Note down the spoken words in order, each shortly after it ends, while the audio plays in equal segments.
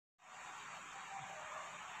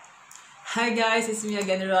Hi guys, it's me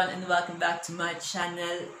again Ron and welcome back to my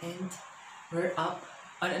channel and we're up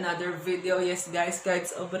on another video. Yes guys, kahit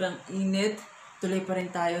sobrang init, tuloy pa rin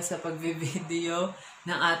tayo sa pagvi-video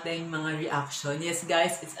ng ating mga reaction. Yes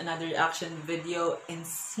guys, it's another reaction video and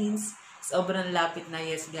since sobrang lapit na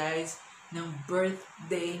yes guys ng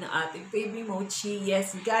birthday ng ating baby Mochi.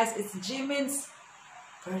 Yes guys, it's Jimin's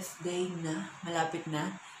birthday na, malapit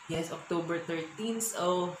na. Yes, October 13.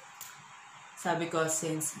 So sabi ko,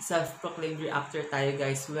 since self-proclaimed reactor tayo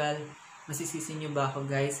guys, well, masisisi nyo ba ako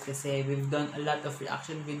guys? Kasi we've done a lot of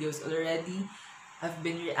reaction videos already. I've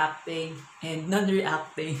been reacting and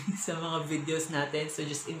non-reacting sa mga videos natin. So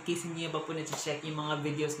just in case hindi nyo ba po na-check yung mga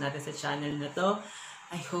videos natin sa channel na to,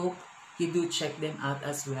 I hope you do check them out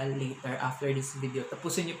as well later after this video.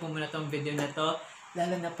 Tapusin nyo po muna tong video na to,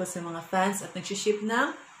 lalo na po sa mga fans at nagsiship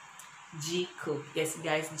ng Jikook. Yes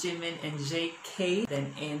guys, Jimin and JK.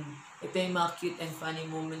 And ito yung mga cute and funny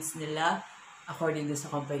moments nila according to sa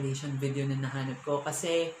compilation video na nahanap ko.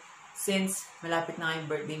 Kasi since malapit na kayong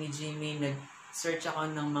birthday ni Jimin, nag-search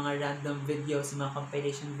ako ng mga random videos, mga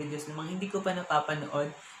compilation videos na mga hindi ko pa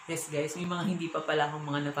napapanood. Yes guys, may mga hindi pa pala akong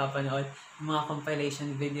mga napapanood, mga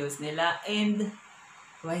compilation videos nila. And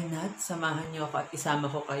why not? Samahan nyo ako at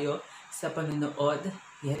isama ko kayo sa panunood.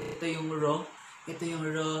 Yeah, ito yung raw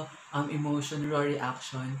emotion, raw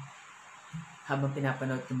reaction habang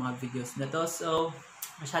pinapanood yung mga videos na to. So,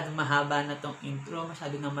 masyadong mahaba na tong intro,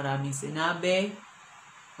 masyadong na maraming sinabi.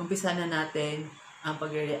 Umpisa na natin ang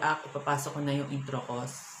pag-react. Ipapasok ko na yung intro ko.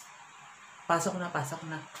 Pasok na.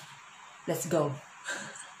 Let's go!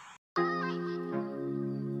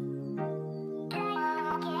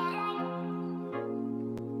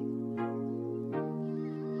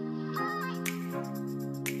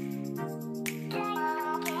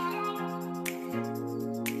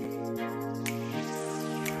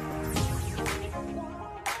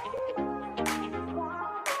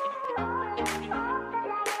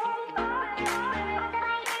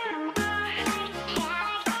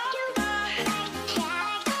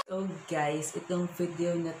 Guys, itong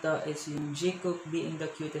video na to is yung Jikook being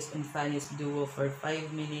the cutest and funniest duo for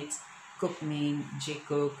 5 minutes. Cookmin,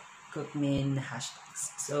 Jikook, Cookmin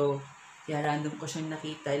hashtags. So, yeah, random ko siyang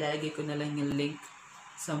nakita. Ilalagay ko na lang yung link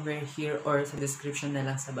somewhere here or sa description na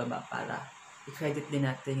lang sa baba para i-credit din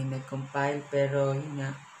natin yung nag-compile. Pero, yun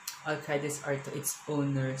nga, all credits are to its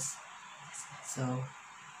owners. So,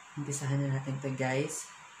 umpisahan na natin to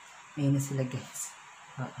guys. Ngayon na sila guys.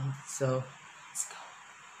 So, let's go.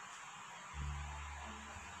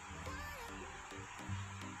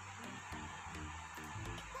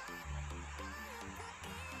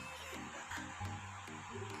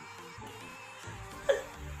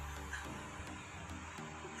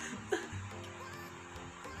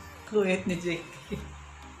 Kuwait ni JK.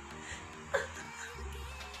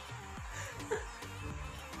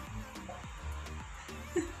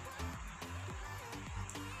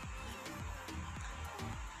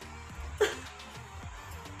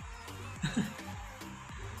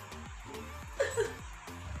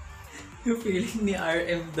 Yung feeling ni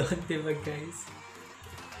RM doon, diba guys?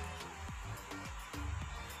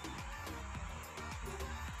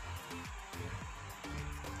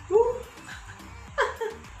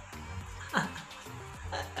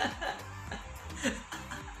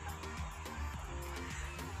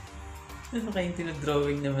 Ano kayong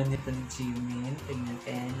tinodrawing naman nito ni Jimin? Tignan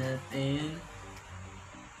kaya natin.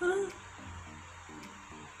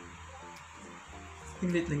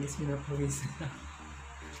 Hindi lang guys, minapawisan na.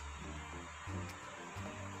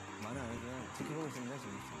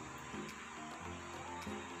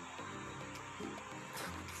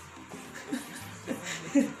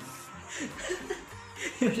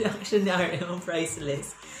 Yung reaction ni RM ang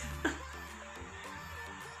priceless.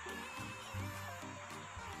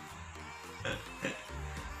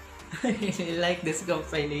 I really like this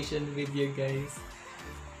compilation video guys.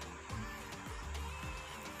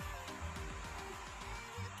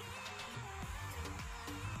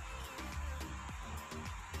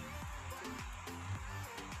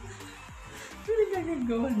 Ano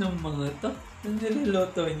gagagawa ng mga to? Ang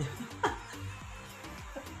niluluto niya.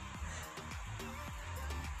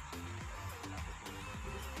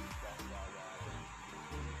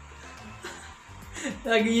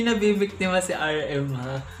 Lagi niyo nabibiktima si RM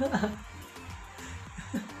ha.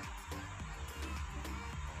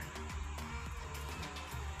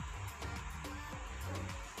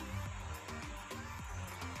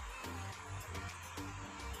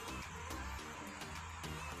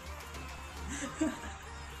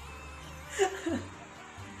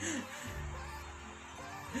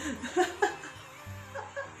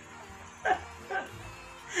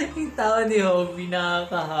 Yung tawa ni Hobie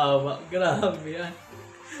nakakahawa. Grabe yan.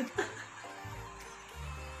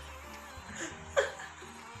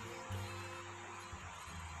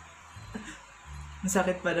 Ang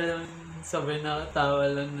sakit pa lang, sobrang nakatawa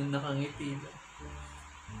lang nung nakangiti lang.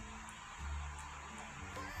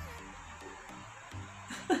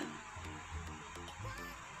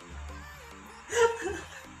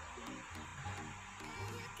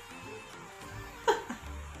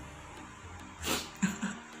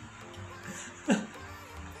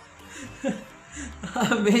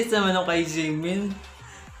 Best naman ako kay Jimin.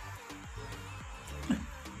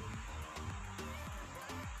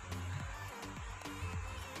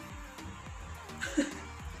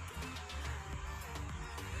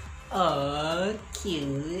 Oh,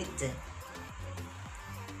 cute.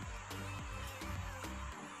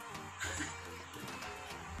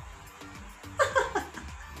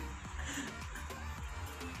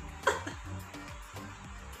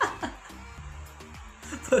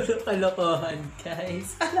 Puro kalokohan,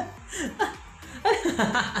 guys.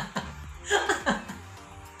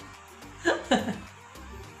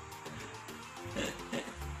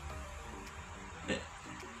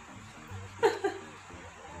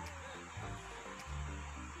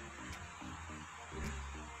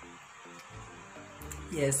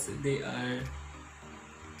 Yes, they are.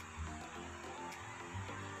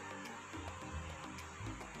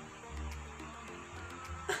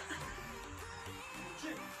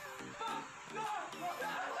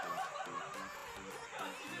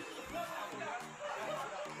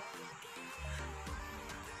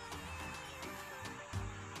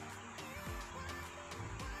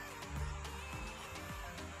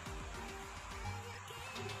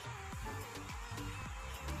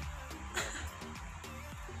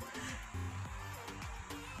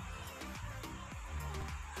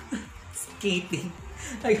 Skating.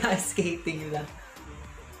 Nag-skating lang.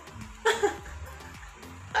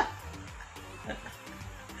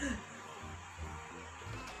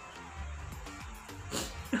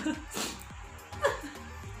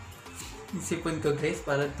 Isipon ko, guys,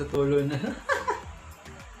 parang tutulo na.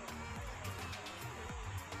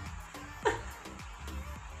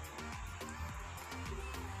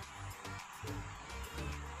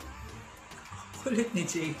 Kulit ni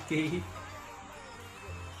JK.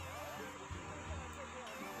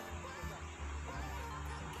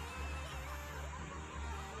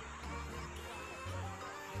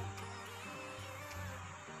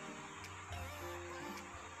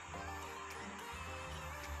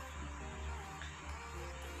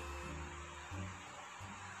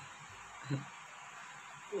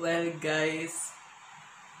 Well, guys,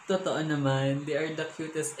 totoo naman, they are the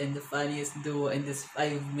cutest and the funniest duo in this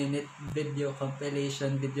 5-minute video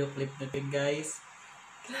compilation, video clip natin, guys.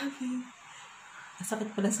 Grabe.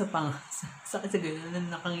 Sakit pala sa sakit sa ganun,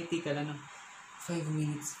 nakangiti ka lang ng 5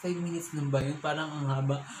 minutes. 5 minutes lang ba yun? Parang ang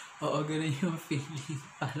haba. Oo, ganun yung feeling.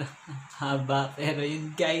 Parang ang haba. Pero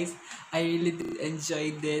yun, guys, I really did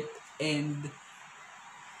enjoyed it. And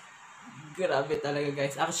grabe talaga,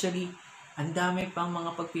 guys. Actually, ang dami pang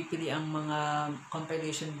mga pagpipili ang mga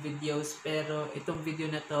compilation videos, pero itong video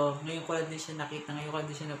na to, ngayon ko lang din siya nakita, ngayon ko lang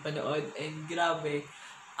din siya napanood, and grabe,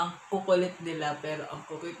 ang kukulit nila, pero ang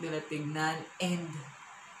kukulit nila tingnan, and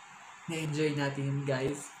na-enjoy natin yun,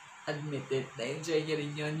 guys. Admit it, na-enjoy nyo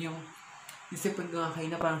rin yun. Yung isipin ko nga kayo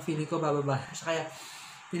na parang feeling ko bababa siya, kaya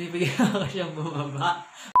pinipigyan ko siyang bumaba.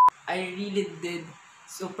 I really did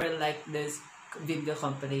super like this video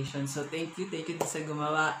compilation. So, thank you din sa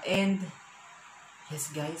gumawa. And,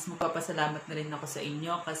 yes guys, magpapasalamat na rin ako sa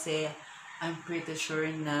inyo kasi I'm pretty sure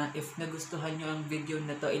na if nagustuhan nyo ang video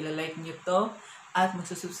na to, ilalike nyo to at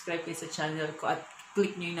magsusubscribe kayo sa channel ko at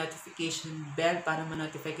click nyo yung notification bell para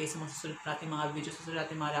ma-notify kayo sa mga susunod natin mga videos, susunod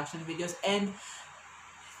natin mga reaction videos. And,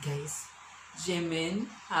 guys, Jimin,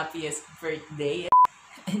 happiest birthday!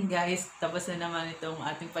 And guys, tapos na naman itong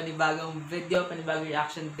ating panibagong video, panibagong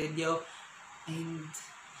reaction video. And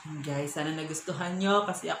guys, sana nagustuhan nyo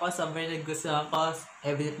kasi ako sobrang nagustuhan ko.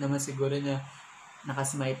 Evident naman siguro na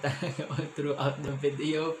nakasmile talaga all throughout the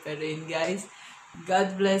video. Pero yun guys,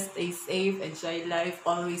 God bless, stay safe, enjoy life,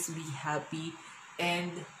 always be happy,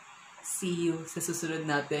 and see you sa susunod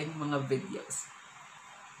nating mga videos.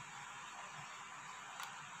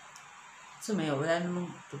 So wala namang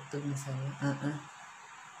tugtog na saya.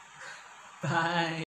 Bye!